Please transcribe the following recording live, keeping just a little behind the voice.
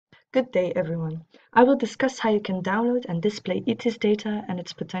Good day, everyone. I will discuss how you can download and display ITIS data and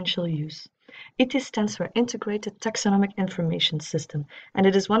its potential use. ITIS stands for Integrated Taxonomic Information System, and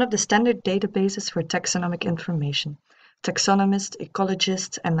it is one of the standard databases for taxonomic information. Taxonomists,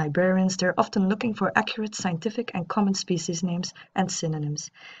 ecologists, and librarians, they're often looking for accurate scientific and common species names and synonyms.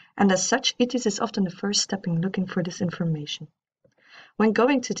 And as such, ITIS is often the first step in looking for this information. When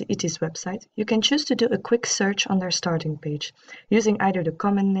going to the ITIS website, you can choose to do a quick search on their starting page, using either the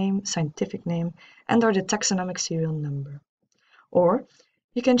common name, scientific name, and/or the taxonomic serial number. Or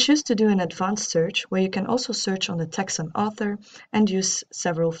you can choose to do an advanced search, where you can also search on the taxon author and use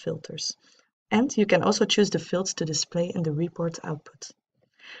several filters. And you can also choose the fields to display in the report output.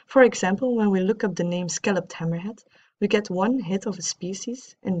 For example, when we look up the name scalloped hammerhead, we get one hit of a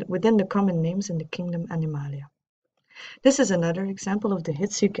species within the common names in the kingdom Animalia. This is another example of the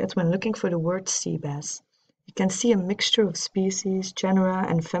hits you get when looking for the word sea bass. You can see a mixture of species, genera,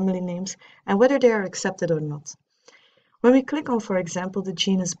 and family names, and whether they are accepted or not. When we click on, for example, the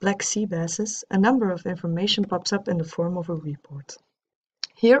genus black sea basses, a number of information pops up in the form of a report.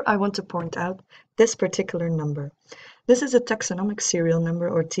 Here I want to point out this particular number. This is a taxonomic serial number,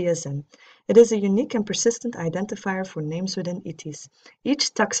 or TSN. It is a unique and persistent identifier for names within ITIS.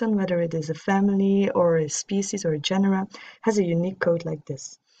 Each taxon, whether it is a family or a species or a genera, has a unique code like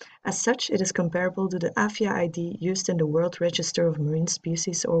this. As such, it is comparable to the AFIA ID used in the World Register of Marine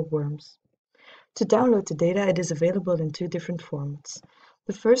Species or WORMS. To download the data, it is available in two different formats.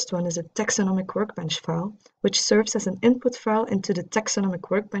 The first one is a taxonomic workbench file, which serves as an input file into the taxonomic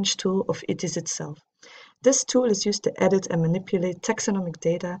workbench tool of ITIS itself. This tool is used to edit and manipulate taxonomic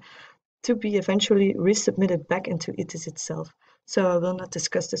data to be eventually resubmitted back into ITIS itself, so I will not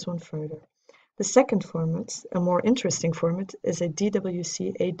discuss this one further. The second format, a more interesting format, is a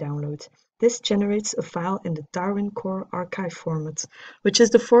DWCA download. This generates a file in the Darwin Core archive format, which is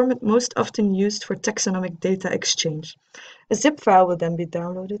the format most often used for taxonomic data exchange. A zip file will then be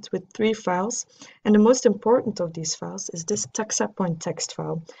downloaded with 3 files, and the most important of these files is this taxa.text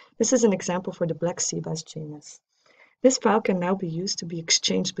file. This is an example for the black sea bass genus. This file can now be used to be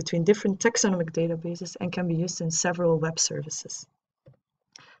exchanged between different taxonomic databases and can be used in several web services.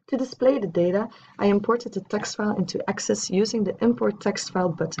 To display the data, I imported the text file into Access using the Import Text File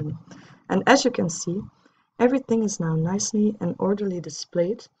button. And as you can see, everything is now nicely and orderly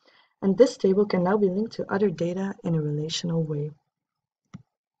displayed, and this table can now be linked to other data in a relational way.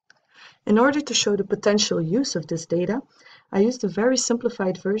 In order to show the potential use of this data, I used a very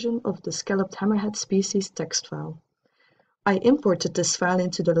simplified version of the scalloped hammerhead species text file. I imported this file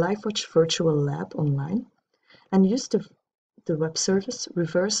into the LiveWatch virtual lab online and used the web service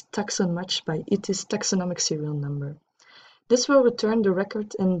reverse taxon match by ITIS taxonomic serial number. This will return the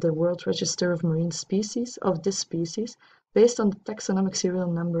record in the World Register of Marine Species of this species based on the taxonomic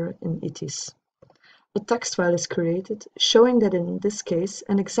serial number in ITIS. A text file is created showing that in this case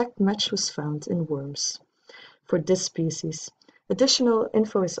an exact match was found in worms for this species. Additional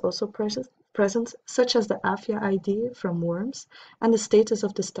info is also present, such as the AFIA ID from worms and the status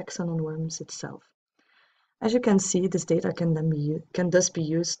of this taxon on worms itself. As you can see, this data can thus be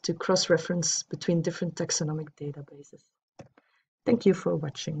used to cross-reference between different taxonomic databases. Thank you for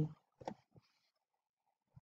watching.